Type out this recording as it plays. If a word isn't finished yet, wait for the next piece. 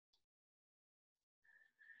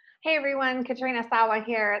Hey everyone, Katrina Sawa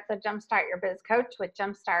here at the Jumpstart Your Biz Coach with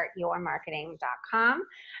jumpstartyourmarketing.com.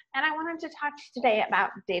 And I wanted to talk to you today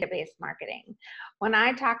about database marketing. When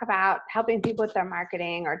I talk about helping people with their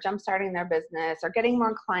marketing or jumpstarting their business or getting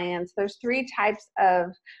more clients, there's three types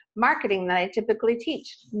of marketing that I typically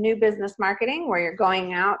teach. New business marketing, where you're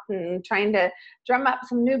going out and trying to drum up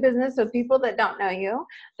some new business with people that don't know you.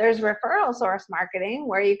 There's referral source marketing,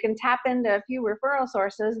 where you can tap into a few referral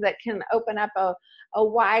sources that can open up a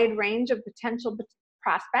wide range of potential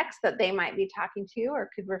prospects that they might be talking to or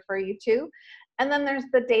could refer you to. And then there's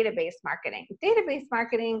the database marketing. Database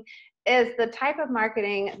marketing is the type of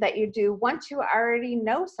marketing that you do once you already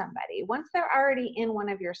know somebody, once they're already in one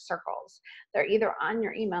of your circles. They're either on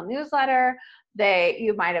your email newsletter,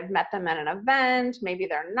 you might have met them at an event, maybe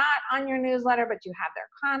they're not on your newsletter, but you have their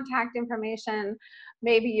contact information.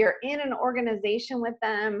 Maybe you're in an organization with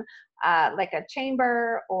them, like a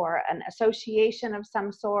chamber or an association of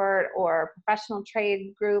some sort, or a professional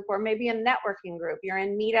trade group, or maybe a networking group. You're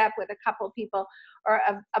in meetup with a couple people or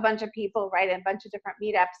a bunch of people, right? A bunch of different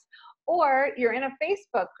meetups. Or you're in a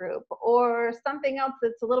Facebook group or something else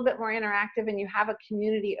that's a little bit more interactive and you have a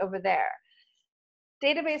community over there.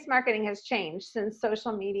 Database marketing has changed since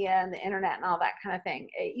social media and the internet and all that kind of thing.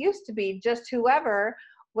 It used to be just whoever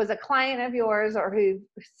was a client of yours or who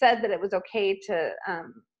said that it was okay to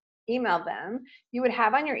email them, you would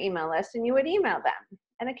have on your email list and you would email them.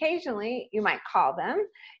 And occasionally you might call them,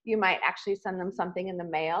 you might actually send them something in the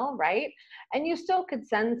mail, right? And you still could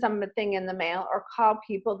send something in the mail or call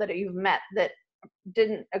people that you've met that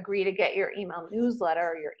didn't agree to get your email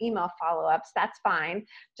newsletter or your email follow-ups. That's fine.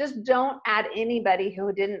 Just don't add anybody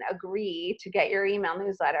who didn't agree to get your email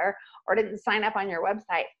newsletter or didn't sign up on your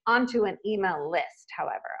website onto an email list,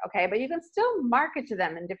 however, okay? But you can still market to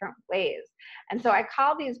them in different ways. And so I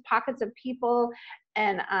call these pockets of people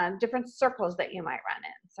and different circles that you might run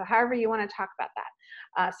in. So however you want to talk about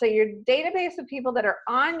that. So your database of people that are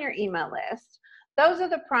on your email list, those are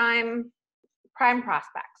the prime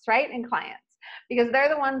prospects, right? And clients. Because they're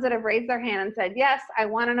the ones that have raised their hand and said, yes, I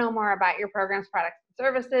want to know more about your programs, products, and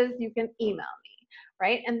services. You can email me,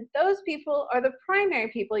 right? And those people are the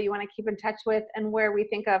primary people you want to keep in touch with and where we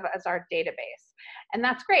think of as our database. And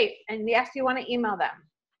that's great. And yes, you want to email them.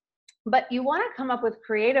 But you want to come up with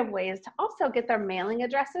creative ways to also get their mailing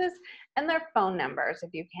addresses and their phone numbers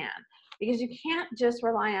if you can. Because you can't just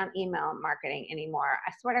rely on email marketing anymore.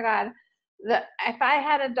 I swear to God, if I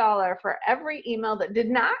had $1 for every email that did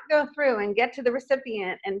not go through and get to the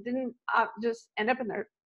recipient and didn't just end up in their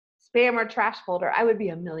spam or trash folder, I would be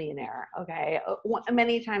a millionaire, okay?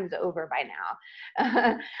 Many times over by now.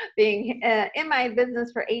 Being in my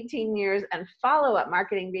business for 18 years and follow-up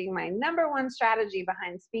marketing being my #1 strategy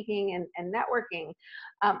behind speaking and networking,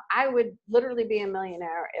 I would literally be a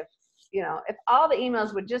millionaire if all the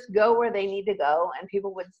emails would just go where they need to go and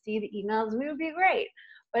people would see the emails, we would be great.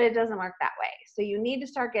 But it doesn't work that way. So you need to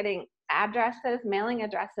start getting addresses, mailing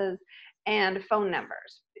addresses, and phone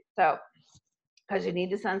numbers. So, because you need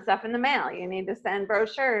to send stuff in the mail. You need to send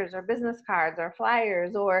brochures or business cards or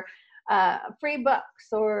flyers or free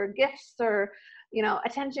books or gifts or,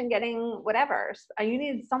 attention getting whatever. You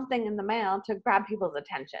need something in the mail to grab people's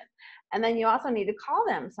attention. And then you also need to call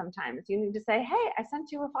them sometimes. You need to say, hey, I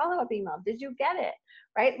sent you a follow-up email. Did you get it?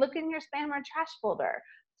 Right? Look in your spam or trash folder.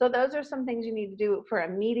 So those are some things you need to do for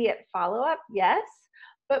immediate follow-up, yes.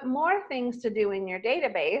 But more things to do in your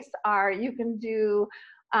database are you can do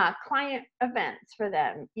client events for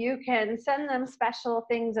them. You can send them special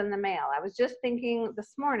things in the mail. I was just thinking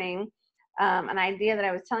this morning, an idea that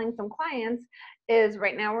I was telling some clients is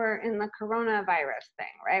right now we're in the coronavirus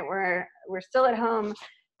thing, right? We're still at home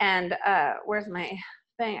and where's my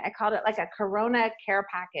thing? I called it like a Corona care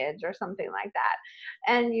package or something like that.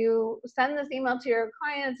 And you send this email to your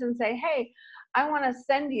clients and say, hey, I want to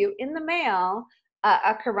send you in the mail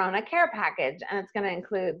a Corona care package. And it's going to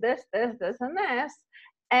include this, this, this, and this.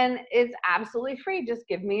 And it's absolutely free. Just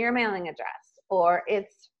give me your mailing address. Or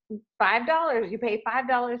it's $5. You pay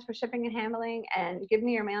 $5 for shipping and handling and give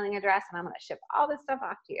me your mailing address and I'm going to ship all this stuff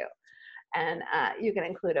off to you. And you can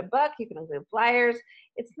include a book, you can include flyers.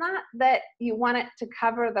 It's not that you want it to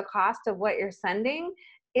cover the cost of what you're sending.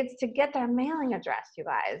 It's to get their mailing address, you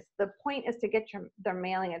guys. The point is to get their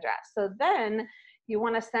mailing address. So then you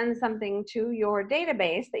want to send something to your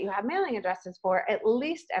database that you have mailing addresses for at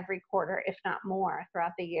least every quarter, if not more,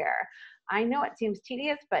 throughout the year. I know it seems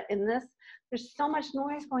tedious, but in this, there's so much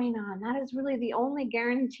noise going on. That is really the only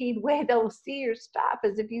guaranteed way they'll see your stuff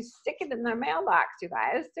is if you stick it in their mailbox, you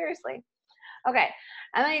guys. Seriously. Okay,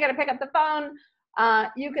 and then you got to pick up the phone,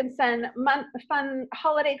 You can send fun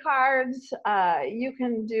holiday cards. You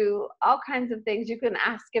can do all kinds of things. You can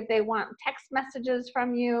ask if they want text messages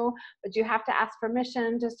from you, but you have to ask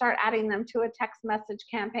permission to start adding them to a text message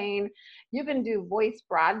campaign. You can do voice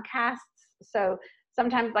broadcasts. So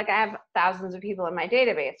sometimes, like, I have thousands of people in my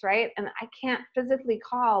database, right? And I can't physically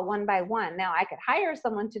call one by one. Now, I could hire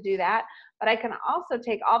someone to do that, but I can also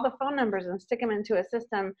take all the phone numbers and stick them into a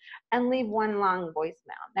system and leave one long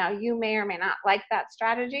voicemail. Now, you may or may not like that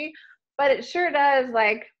strategy, but it sure does,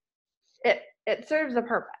 like, it serves a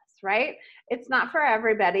purpose, right? It's not for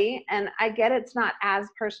everybody, and I get it's not as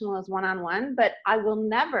personal as one-on-one, but I will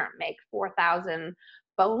never make 4,000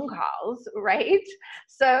 phone calls, right?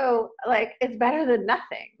 So, like, it's better than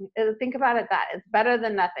nothing. Think about it that it's better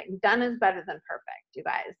than nothing. Done is better than perfect, you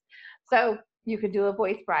guys. So you could do a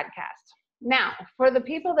voice broadcast. Now, for the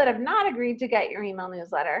people that have not agreed to get your email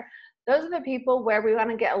newsletter, those are the people where we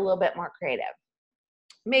want to get a little bit more creative.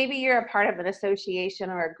 Maybe you're a part of an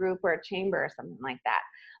association or a group or a chamber or something like that.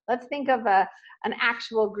 Let's think of an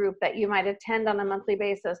actual group that you might attend on a monthly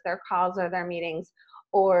basis, their calls or their meetings,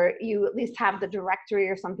 or you at least have the directory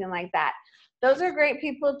or something like that. Those are great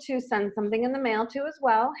people to send something in the mail to as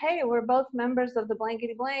well. Hey, we're both members of the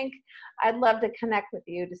blankety blank. I'd love to connect with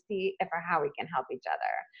you to see if or how we can help each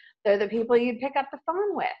other. They're the people you pick up the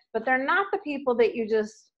phone with, but they're not the people that you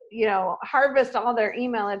just, harvest all their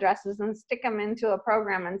email addresses and stick them into a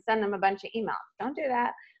program and send them a bunch of emails. Don't do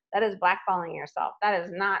that. That is blackballing yourself. That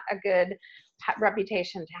is not a good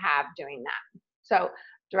reputation to have doing that. So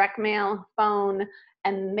direct mail, phone,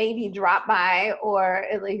 and maybe drop by, or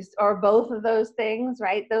at least, or both of those things,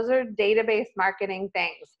 right? Those are database marketing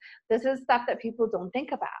things. This is stuff that people don't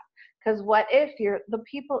think about. Because what if the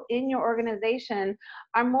people in your organization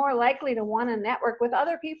are more likely to want to network with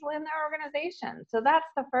other people in their organization? So that's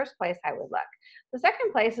the first place I would look. The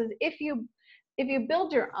second place is if you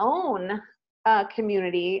build your own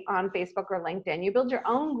community on Facebook or LinkedIn, you build your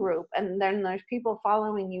own group, and then there's people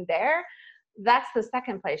following you there. That's the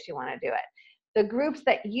second place you want to do it. The groups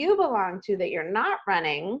that you belong to that you're not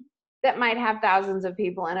running, that might have thousands of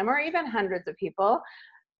people in them or even hundreds of people,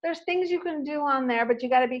 there's things you can do on there, but you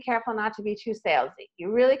got to be careful not to be too salesy.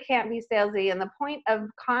 You really can't be salesy. And the point of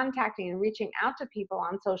contacting and reaching out to people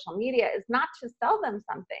on social media is not to sell them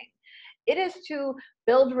something. It is to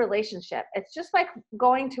build relationship. It's just like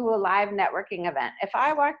going to a live networking event. If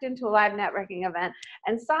I walked into a live networking event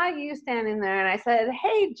and saw you standing there and I said,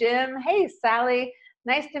 hey, Jim, hey, Sally,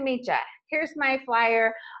 nice to meet you. Here's my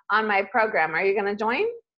flyer on my program. Are you going to join?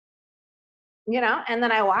 And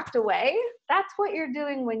then I walked away. That's what you're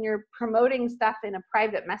doing when you're promoting stuff in a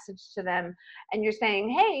private message to them. And you're saying,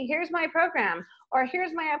 hey, here's my program, or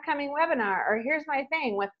here's my upcoming webinar, or here's my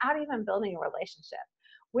thing, without even building a relationship.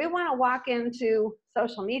 We want to walk into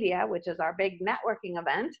social media, which is our big networking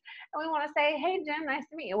event, and we want to say, hey, Jim, nice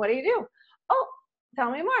to meet you. What do you do? Oh,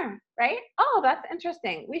 tell me more, right? Oh, that's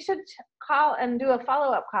interesting. We should call and do a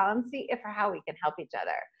follow-up call and see if or how we can help each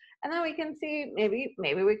other. And then we can see, maybe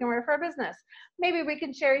we can refer business. Maybe we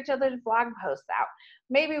can share each other's blog posts out.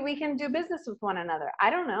 Maybe we can do business with one another.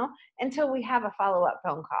 I don't know, until we have a follow-up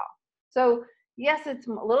phone call. So yes, it's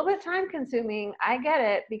a little bit time consuming. I get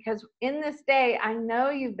it, because in this day, I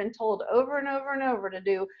know you've been told over and over and over to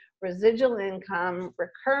do residual income,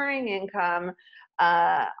 recurring income,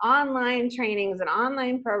 online trainings and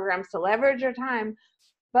online programs to leverage your time.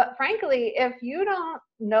 But frankly, if you don't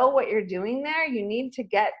know what you're doing there, you need to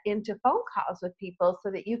get into phone calls with people so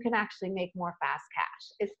that you can actually make more fast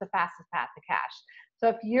cash. It's the fastest path to cash. So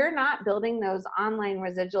if you're not building those online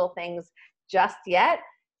residual things just yet,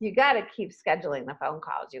 you got to keep scheduling the phone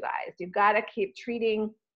calls, you guys. You got to keep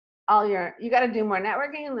treating you got to do more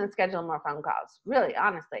networking and then schedule more phone calls, really,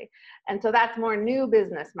 honestly. And so that's more new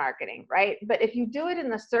business marketing, right? But if you do it in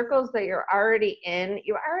the circles that you're already in,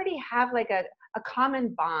 you already have like a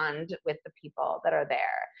common bond with the people that are there.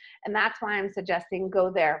 And that's why I'm suggesting go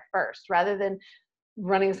there first, rather than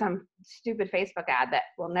running some stupid Facebook ad that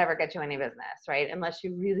will never get you any business, right? Unless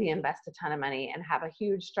you really invest a ton of money and have a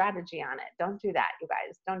huge strategy on it. Don't do that, you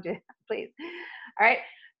guys. Don't do that, please. All right.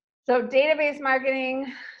 So database marketing,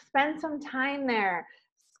 spend some time there.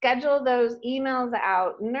 Schedule those emails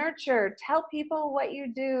out, nurture, tell people what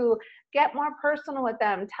you do, get more personal with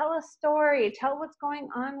them, tell a story, tell what's going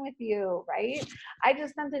on with you, right? I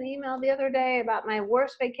just sent an email the other day about my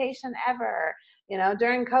worst vacation ever,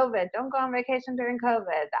 during COVID. Don't go on vacation during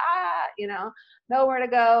COVID. Nowhere to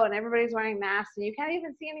go, and everybody's wearing masks, and you can't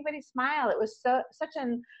even see anybody smile. It was such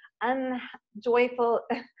an unjoyful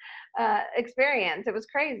experience. It was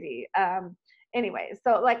crazy. Anyway,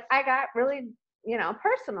 so like I got really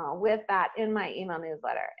personal with that in my email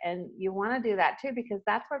newsletter. And you want to do that too, because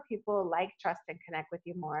that's where people like, trust, and connect with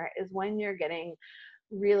you more, is when you're getting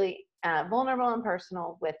really vulnerable and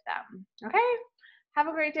personal with them. Okay. Have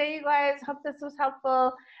a great day, you guys. Hope this was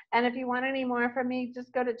helpful. And if you want any more from me,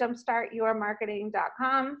 just go to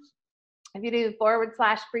jumpstartyourmarketing.com. If you do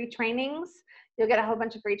 /free trainings, you'll get a whole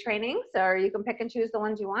bunch of free trainings, or you can pick and choose the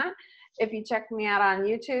ones you want. If you check me out on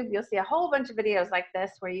YouTube, you'll see a whole bunch of videos like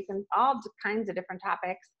this where you can all kinds of different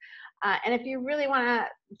topics. And if you really want to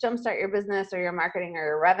jumpstart your business or your marketing or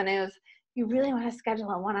your revenues, you really want to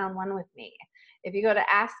schedule a one-on-one with me. If you go to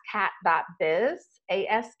askkat.biz,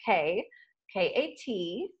 askkat.biz,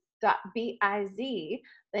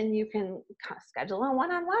 then you can schedule a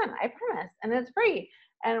one-on-one, I promise, and it's free.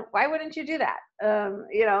 And why wouldn't you do that?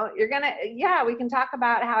 You're gonna, we can talk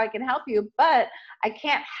about how I can help you, but I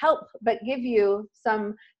can't help but give you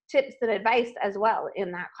some tips and advice as well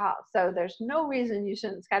in that call. So there's no reason you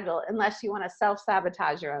shouldn't schedule unless you want to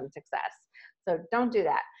self-sabotage your own success. So don't do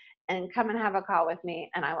that, and come and have a call with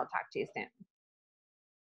me, and I will talk to you soon.